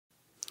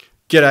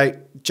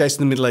G'day, Jason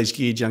the Middle-Aged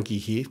Gear Junkie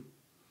here.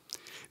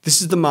 This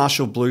is the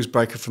Marshall Blues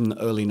Breaker from the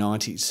early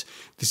 90s.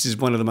 This is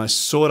one of the most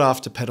sought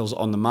after pedals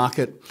on the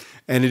market,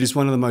 and it is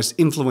one of the most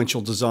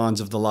influential designs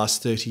of the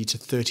last 30 to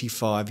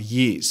 35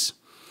 years.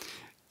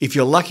 If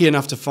you're lucky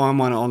enough to find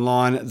one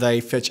online,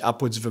 they fetch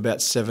upwards of about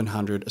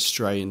 700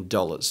 Australian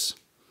dollars.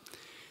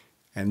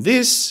 And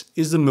this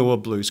is the Mooer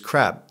Blues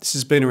Crab. This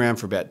has been around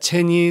for about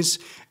 10 years,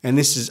 and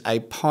this is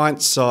a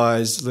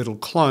pint-sized little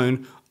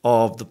clone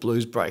of the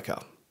Blues Breaker.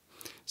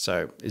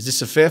 So, is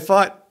this a fair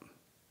fight?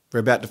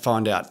 We're about to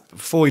find out.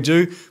 Before we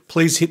do,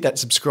 please hit that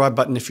subscribe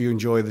button if you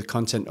enjoy the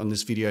content on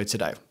this video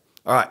today.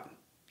 All right,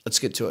 let's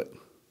get to it.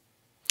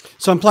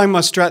 So I'm playing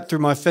my Strat through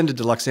my Fender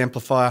Deluxe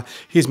amplifier.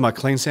 Here's my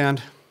clean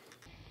sound.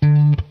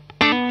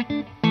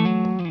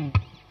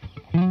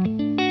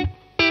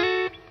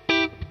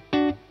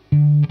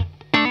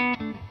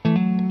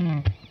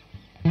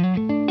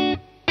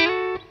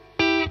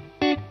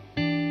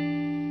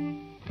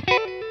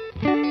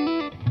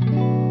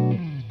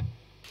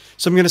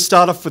 So I'm going to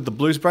start off with the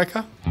Blues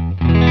Breaker.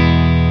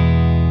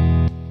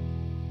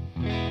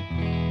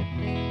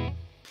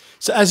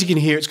 So as you can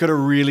hear, it's got a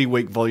really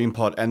weak volume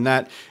pot, and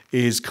that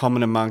is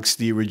common amongst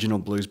the original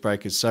Blues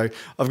Breakers. So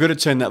I've got to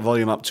turn that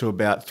volume up to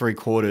about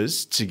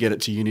 3/4 to get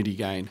it to unity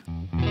gain.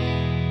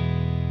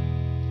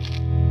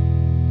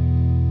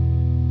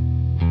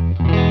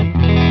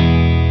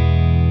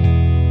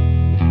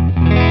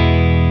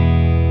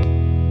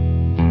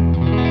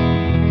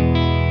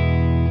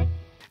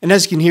 And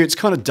as you can hear, it's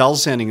kind of dull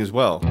sounding as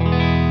well.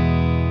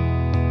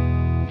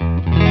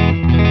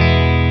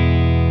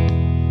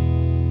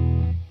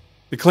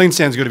 The clean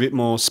sound's got a bit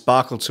more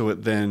sparkle to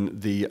it than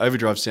the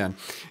overdrive sound.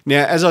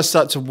 Now, as I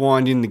start to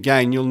wind in the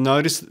gain, you'll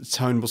notice that the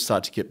tone will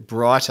start to get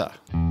brighter.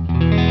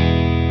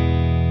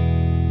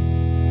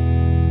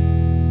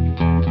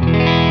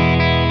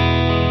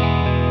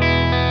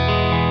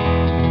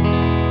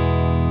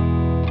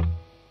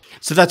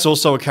 So that's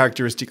also a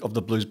characteristic of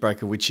the Blues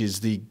Breaker, which is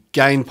the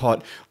gain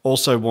pot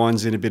also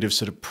winds in a bit of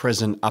sort of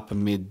present upper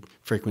mid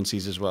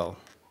frequencies as well.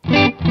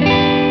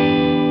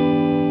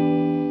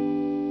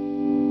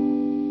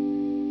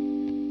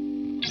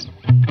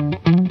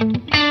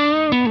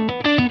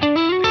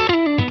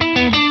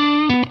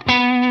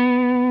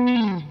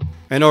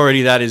 And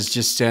already that is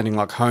just sounding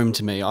like home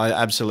to me. I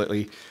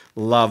absolutely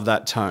love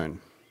that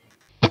tone.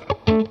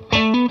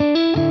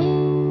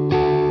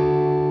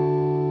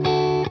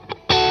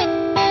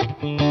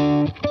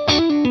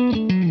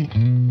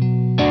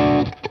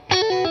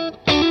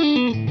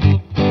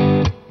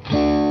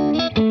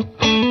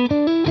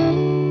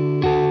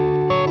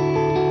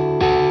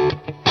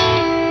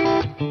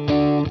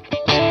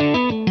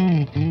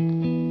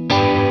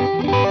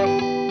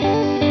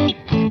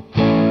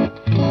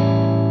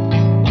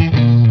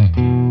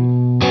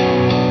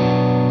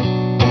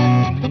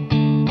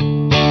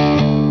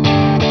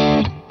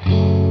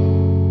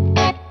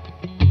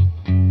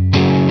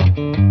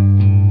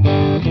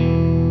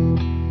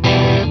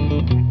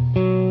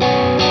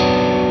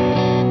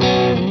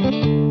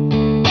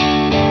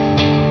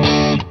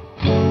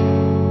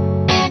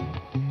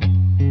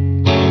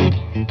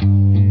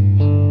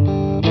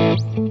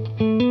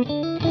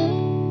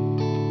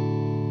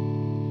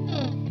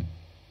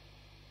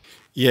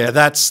 Yeah,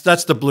 that's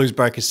the Blues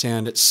Breaker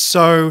sound. It's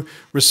so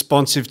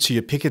responsive to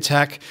your pick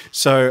attack.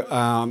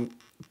 So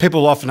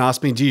people often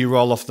ask me, do you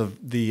roll off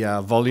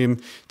the volume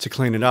to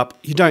clean it up?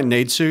 You don't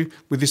need to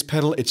with this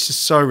pedal. It's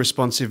just so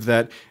responsive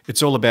that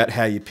it's all about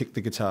how you pick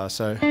the guitar.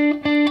 So.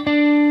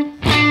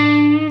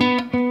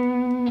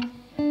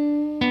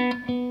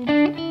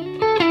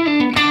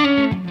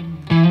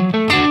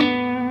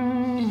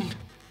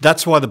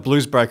 That's why the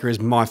Blues Breaker is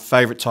my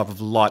favorite type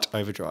of light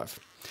overdrive.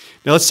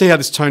 Now let's see how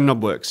this tone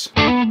knob works.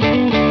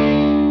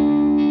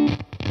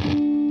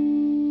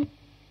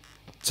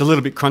 It's a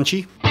little bit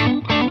crunchy.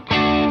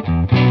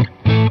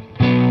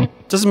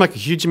 Doesn't make a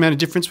huge amount of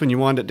difference when you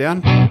wind it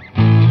down.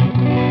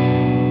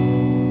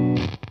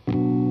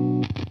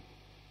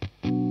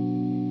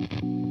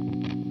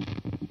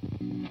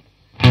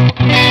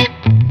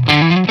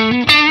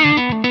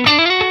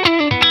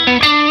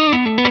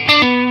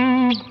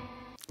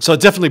 So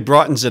it definitely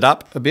brightens it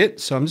up a bit,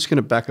 so I'm just going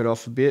to back it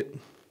off a bit.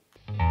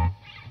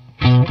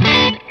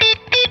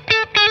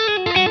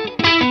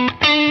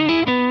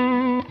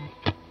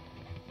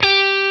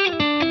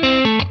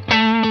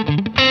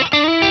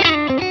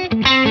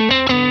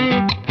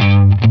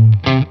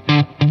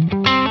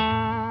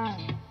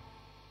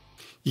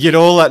 You get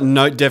all that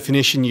note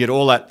definition, you get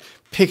all that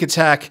pick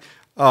attack.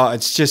 Oh,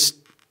 it's just,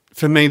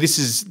 for me, this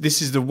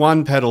is the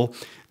one pedal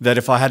that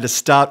if I had to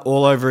start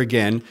all over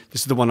again,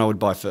 this is the one I would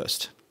buy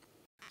first.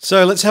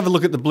 So let's have a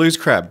look at the Blues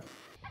Crab.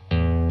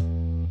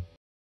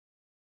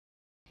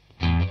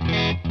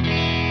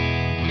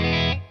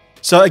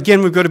 So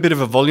again, we've got a bit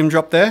of a volume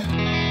drop there.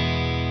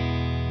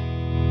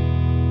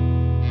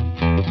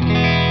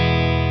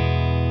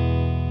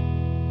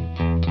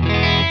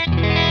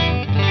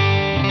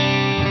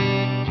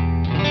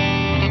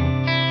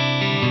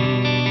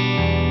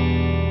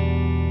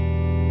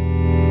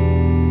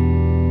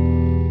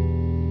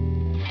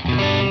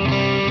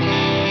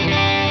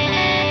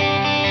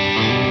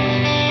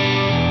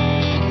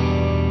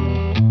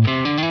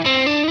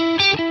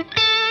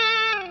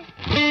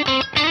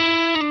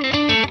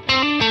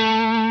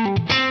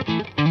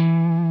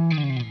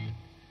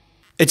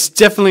 It's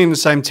definitely in the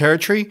same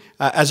territory.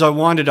 As I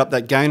winded up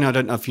that gain, I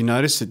don't know if you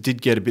noticed, it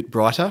did get a bit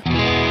brighter.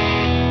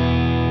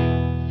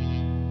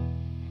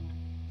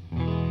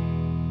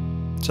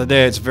 So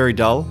there, it's very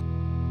dull.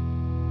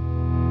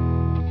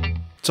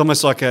 It's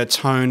almost like a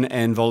tone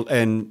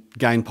and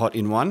gain pot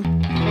in one.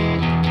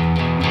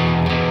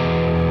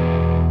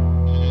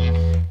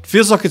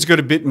 Feels like it's got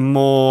a bit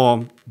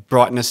more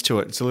brightness to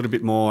it. It's a little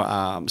bit more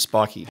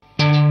spiky.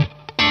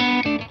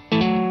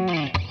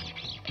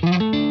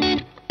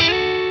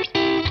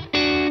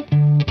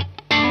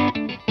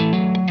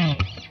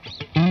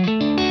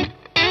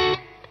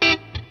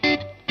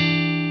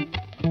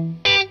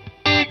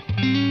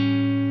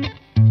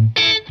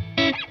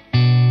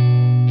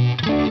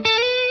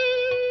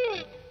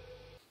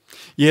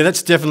 Yeah,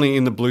 that's definitely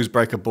in the blues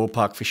breaker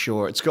ballpark for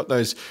sure. It's got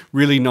those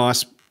really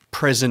nice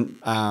present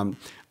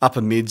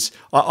upper mids.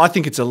 I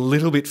think it's a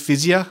little bit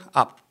fizzier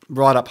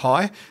right up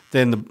high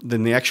than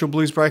the actual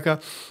blues breaker,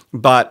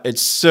 but it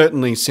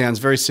certainly sounds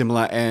very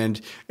similar,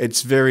 and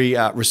it's very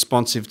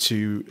responsive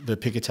to the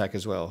pick attack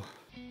as well.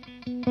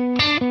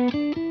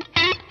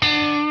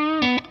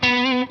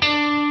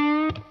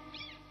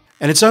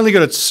 And it's only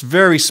got a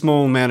very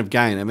small amount of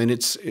gain. I mean,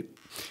 it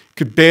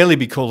could barely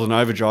be called an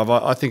overdrive.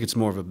 I think it's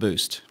more of a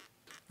boost.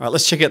 All right,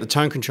 let's check out the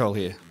tone control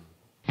here.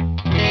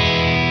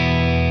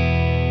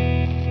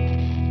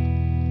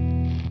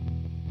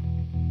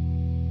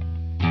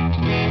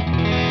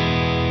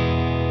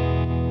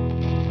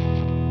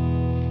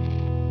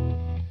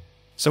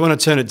 So when I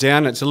turn it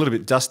down, it's a little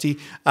bit dusty.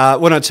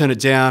 When I turn it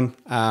down,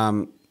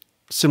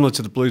 similar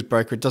to the blues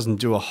breaker, it doesn't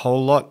do a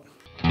whole lot.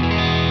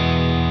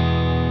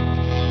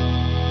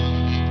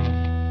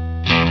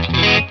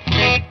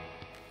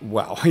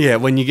 Wow, yeah,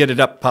 when you get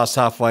it up past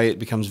halfway, it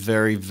becomes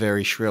very,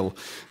 very shrill.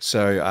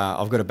 So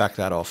I've got to back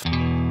that off.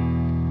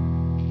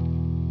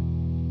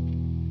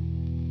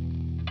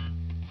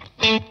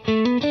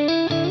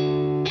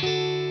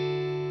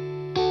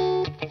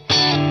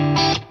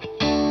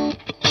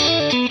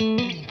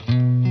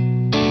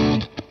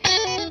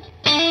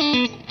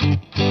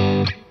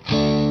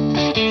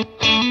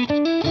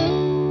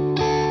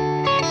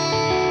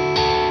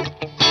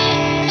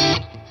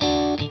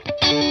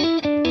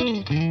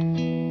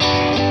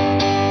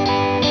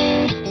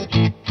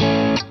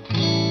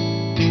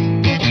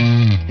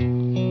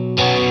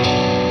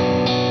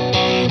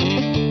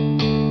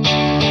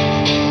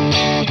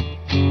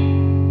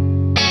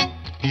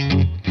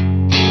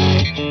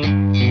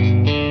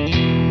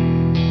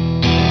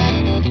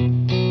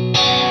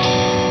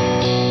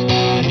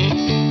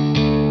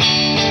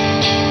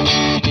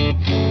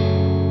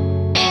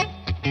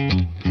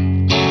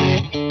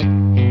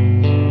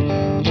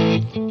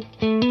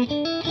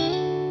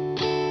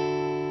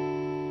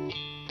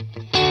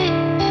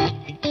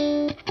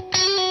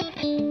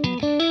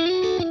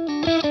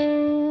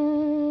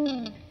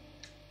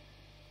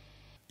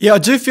 Yeah, I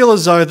do feel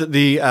as though that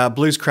the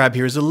Blues Crab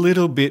here is a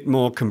little bit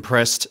more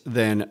compressed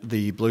than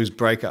the Blues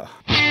Breaker.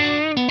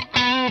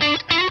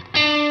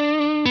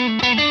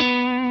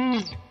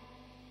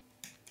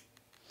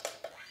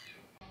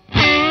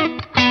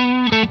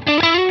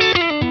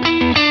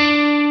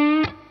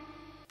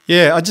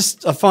 Yeah,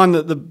 I find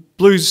that the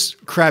Blues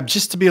Crab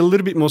just to be a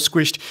little bit more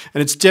squished,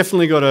 and it's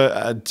definitely got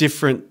a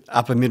different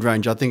upper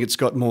mid-range. I think it's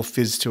got more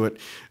fizz to it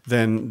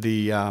than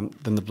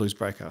the Blues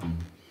Breaker.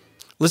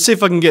 Let's see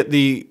if I can get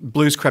the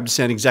Blues Crab to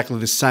sound exactly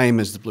the same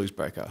as the Blues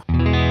Breaker.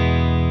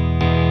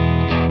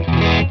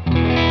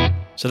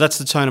 So that's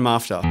the tone I'm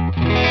after.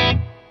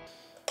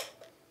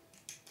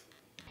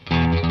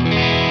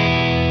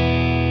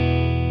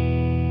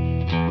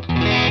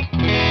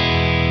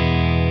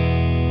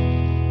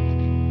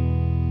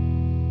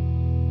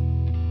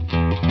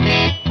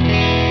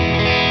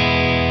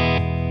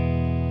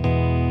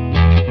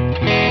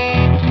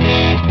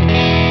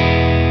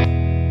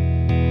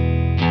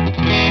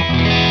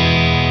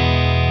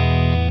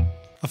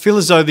 I feel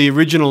as though the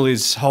original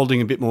is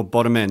holding a bit more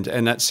bottom end,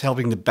 and that's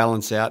helping to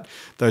balance out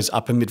those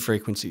upper mid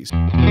frequencies.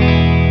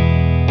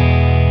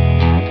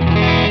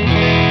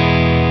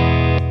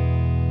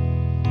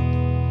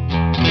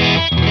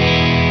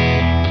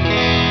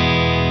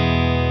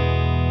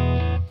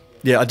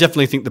 Yeah, I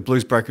definitely think the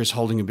Blues Breaker is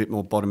holding a bit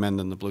more bottom end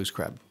than the Blues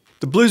Crab.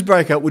 The Blues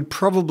Breaker would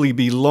probably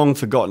be long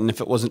forgotten if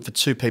it wasn't for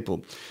two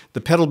people.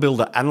 The pedal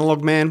builder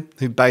Analog Man,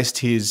 who based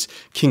his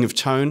King of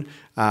Tone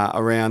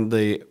around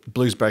the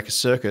Blues Breaker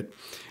circuit,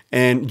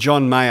 and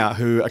John Mayer,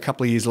 who a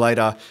couple of years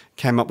later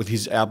came up with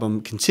his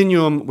album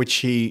Continuum, which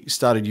he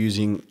started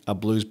using a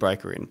Blues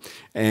Breaker in.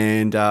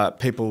 And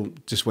people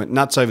just went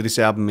nuts over this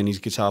album and his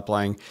guitar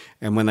playing.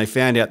 And when they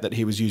found out that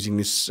he was using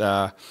this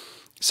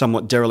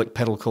somewhat derelict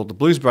pedal called the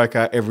Blues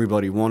Breaker,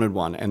 everybody wanted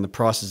one, and the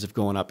prices have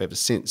gone up ever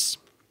since.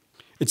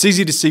 It's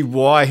easy to see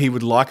why he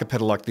would like a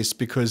pedal like this,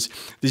 because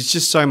there's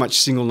just so much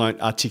single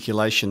note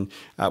articulation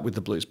with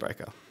the Blues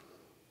Breaker.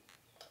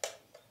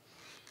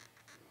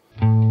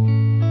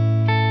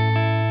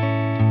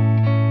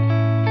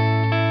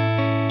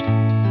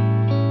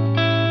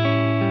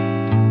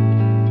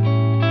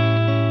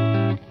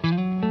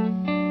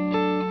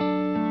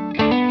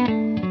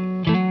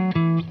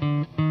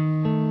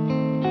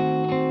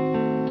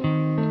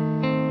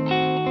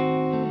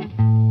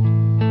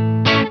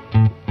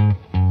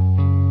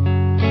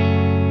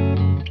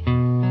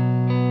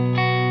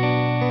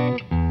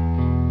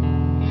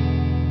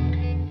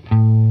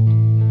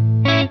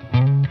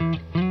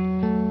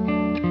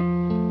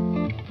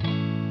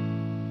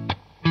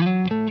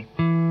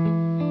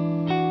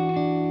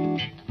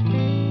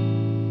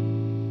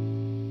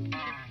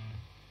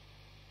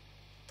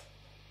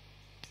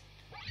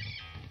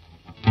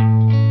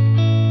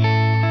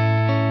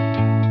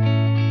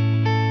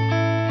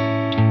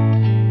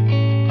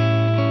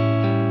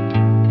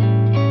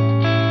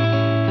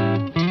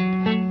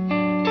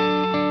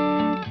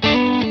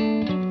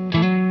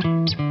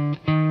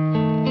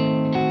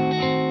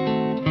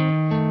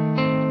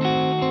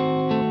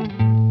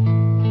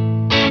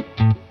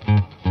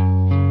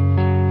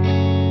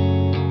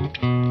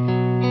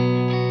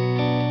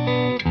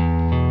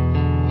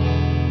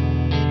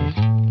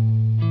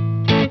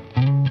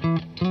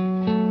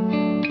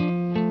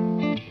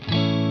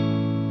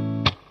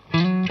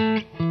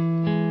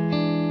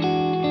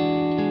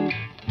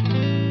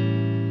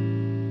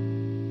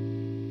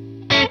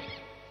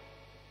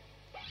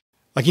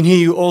 I can hear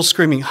you all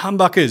screaming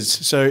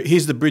humbuckers. So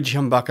here's the bridge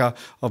humbucker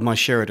of my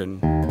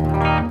Sheridan.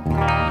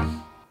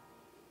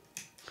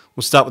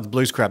 We'll start with the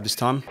Blues Crab this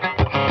time.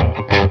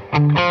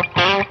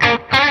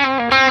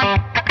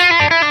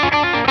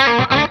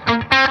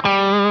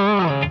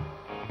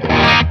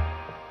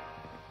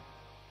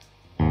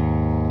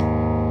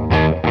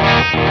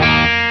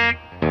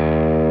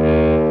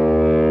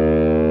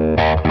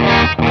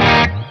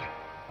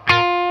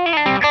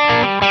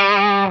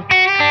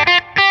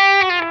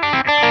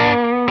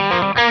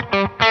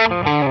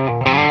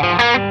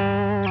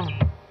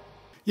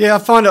 Yeah, I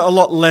find it a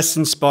lot less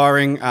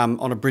inspiring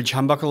on a bridge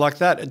humbucker like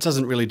that. It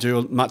doesn't really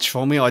do much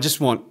for me. I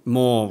just want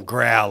more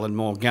growl and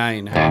more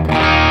gain.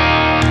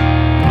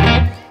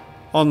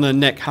 On the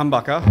neck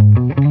humbucker,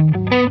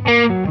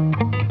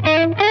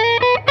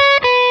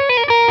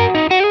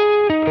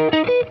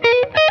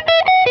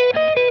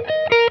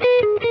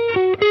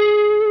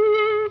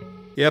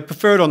 yeah, I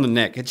prefer it on the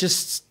neck.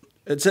 It's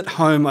at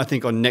home, I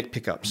think, on neck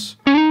pickups.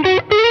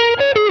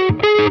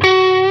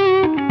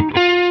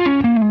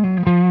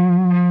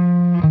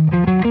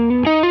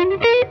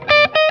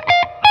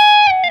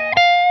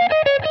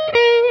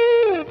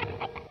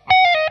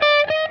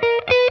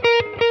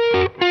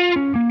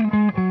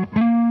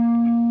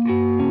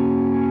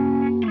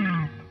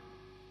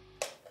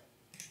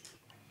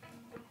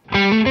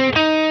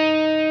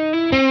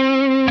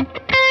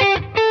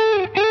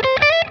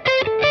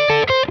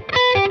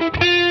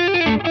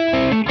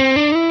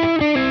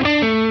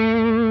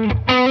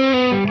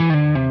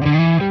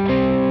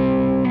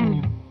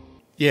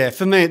 Yeah,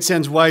 for me it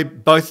sounds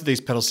both of these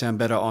pedals sound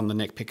better on the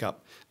neck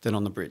pickup than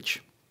on the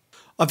bridge.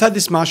 I've had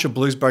this Marshall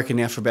Blues Breaker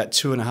now for about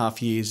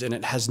 2.5 years and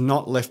it has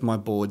not left my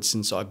board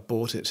since I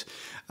bought it.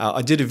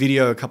 I did a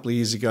video a couple of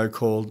years ago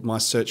called My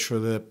Search for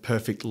the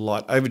Perfect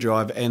Light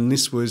Overdrive, and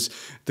this was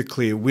the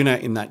clear winner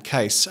in that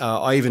case.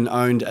 I even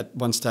owned at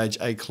one stage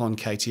a Klon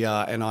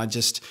KTR and I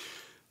just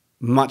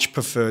much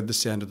preferred the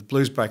sound of the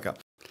Blues Breaker.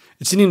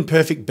 It's an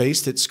imperfect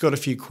beast. It's got a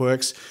few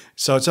quirks,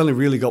 so it's only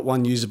really got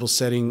one usable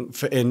setting.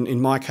 And in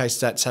my case,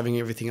 that's having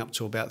everything up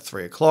to about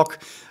 3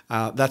 o'clock.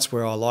 That's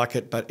where I like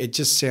it, but it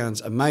just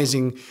sounds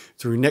amazing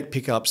through neck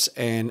pickups,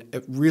 and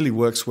it really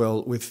works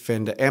well with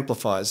Fender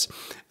amplifiers.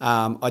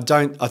 I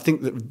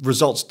think the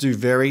results do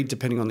vary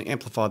depending on the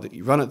amplifier that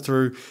you run it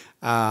through.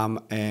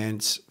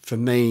 And for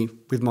me,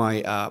 with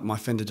my my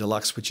Fender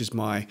Deluxe, which is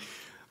my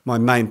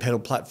main pedal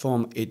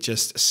platform, it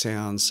just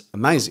sounds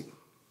amazing.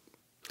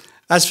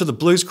 As for the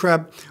Blues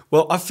Crab,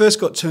 well, I first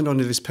got turned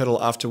onto this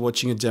pedal after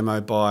watching a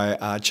demo by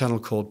a channel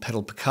called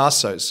Pedal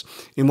Picassos.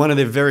 In one of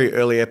their very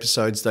early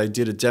episodes, they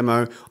did a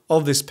demo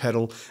of this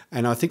pedal,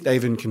 and I think they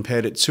even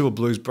compared it to a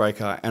Blues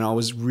Breaker, and I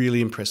was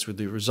really impressed with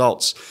the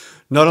results.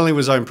 Not only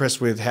was I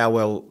impressed with how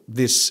well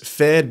this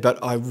fared,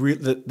 but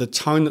the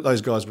tone that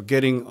those guys were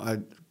getting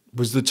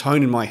was the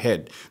tone in my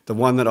head, the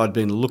one that I'd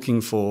been looking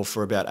for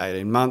about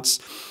 18 months.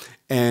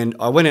 And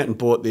I went out and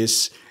bought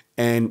this,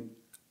 and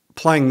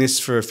playing this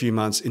for a few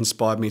months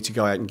inspired me to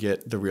go out and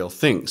get the real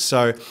thing.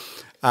 So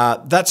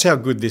that's how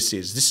good this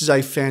is. This is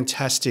a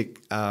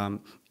fantastic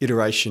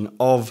iteration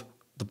of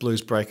the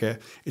Blues Breaker.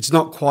 It's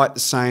not quite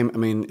the same. I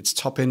mean, its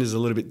top end is a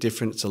little bit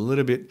different. It's a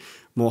little bit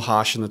more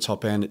harsh in the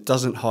top end. It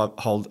doesn't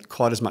hold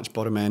quite as much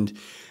bottom end,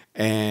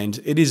 and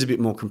it is a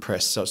bit more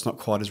compressed, so it's not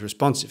quite as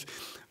responsive.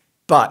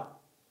 But,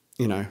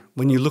 you know,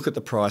 when you look at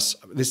the price,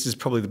 this is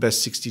probably the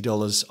best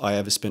 $60 I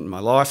ever spent in my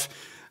life.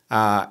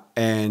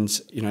 And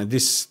you know,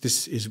 this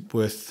is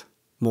worth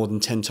more than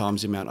 10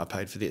 times the amount I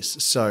paid for this.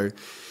 So,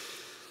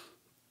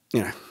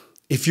 you know,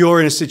 if you're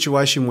in a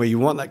situation where you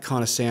want that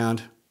kind of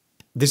sound,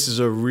 this is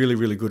a really,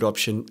 really good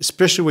option,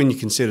 especially when you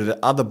consider that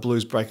other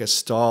Blues Breaker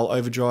style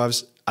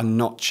overdrives are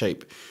not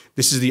cheap.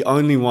 This is the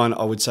only one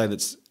I would say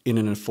that's in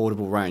an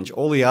affordable range.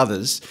 All the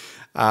others,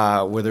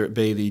 whether it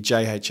be the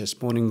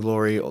JHS Morning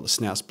Glory or the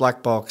Snouse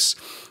Black Box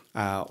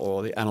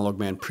or the Analog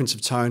Man Prince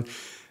of Tone,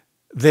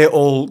 they're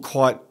all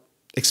quite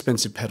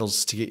expensive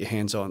pedals to get your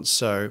hands on.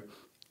 So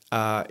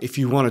if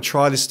you want to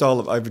try this style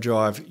of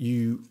overdrive,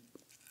 you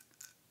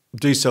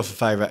do yourself a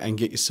favour and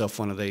get yourself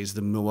one of these,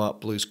 the Mooer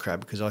Blues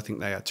Crab, because I think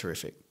they are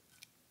terrific.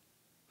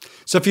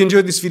 So if you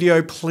enjoyed this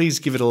video, please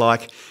give it a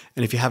like,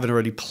 and if you haven't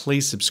already,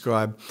 please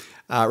subscribe.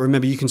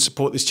 Remember, you can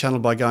support this channel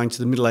by going to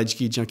the Middle Age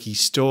Gear Junkie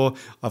store.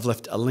 I've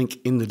left a link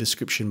in the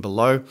description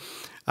below.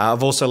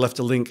 I've also left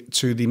a link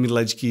to the Middle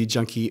Age Gear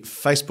Junkie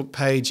Facebook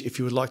page if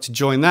you would like to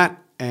join that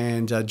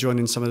and join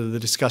in some of the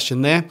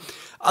discussion there.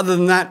 Other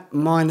than that,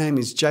 my name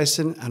is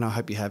Jason, and I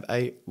hope you have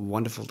a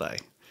wonderful day.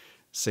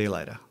 See you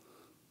later.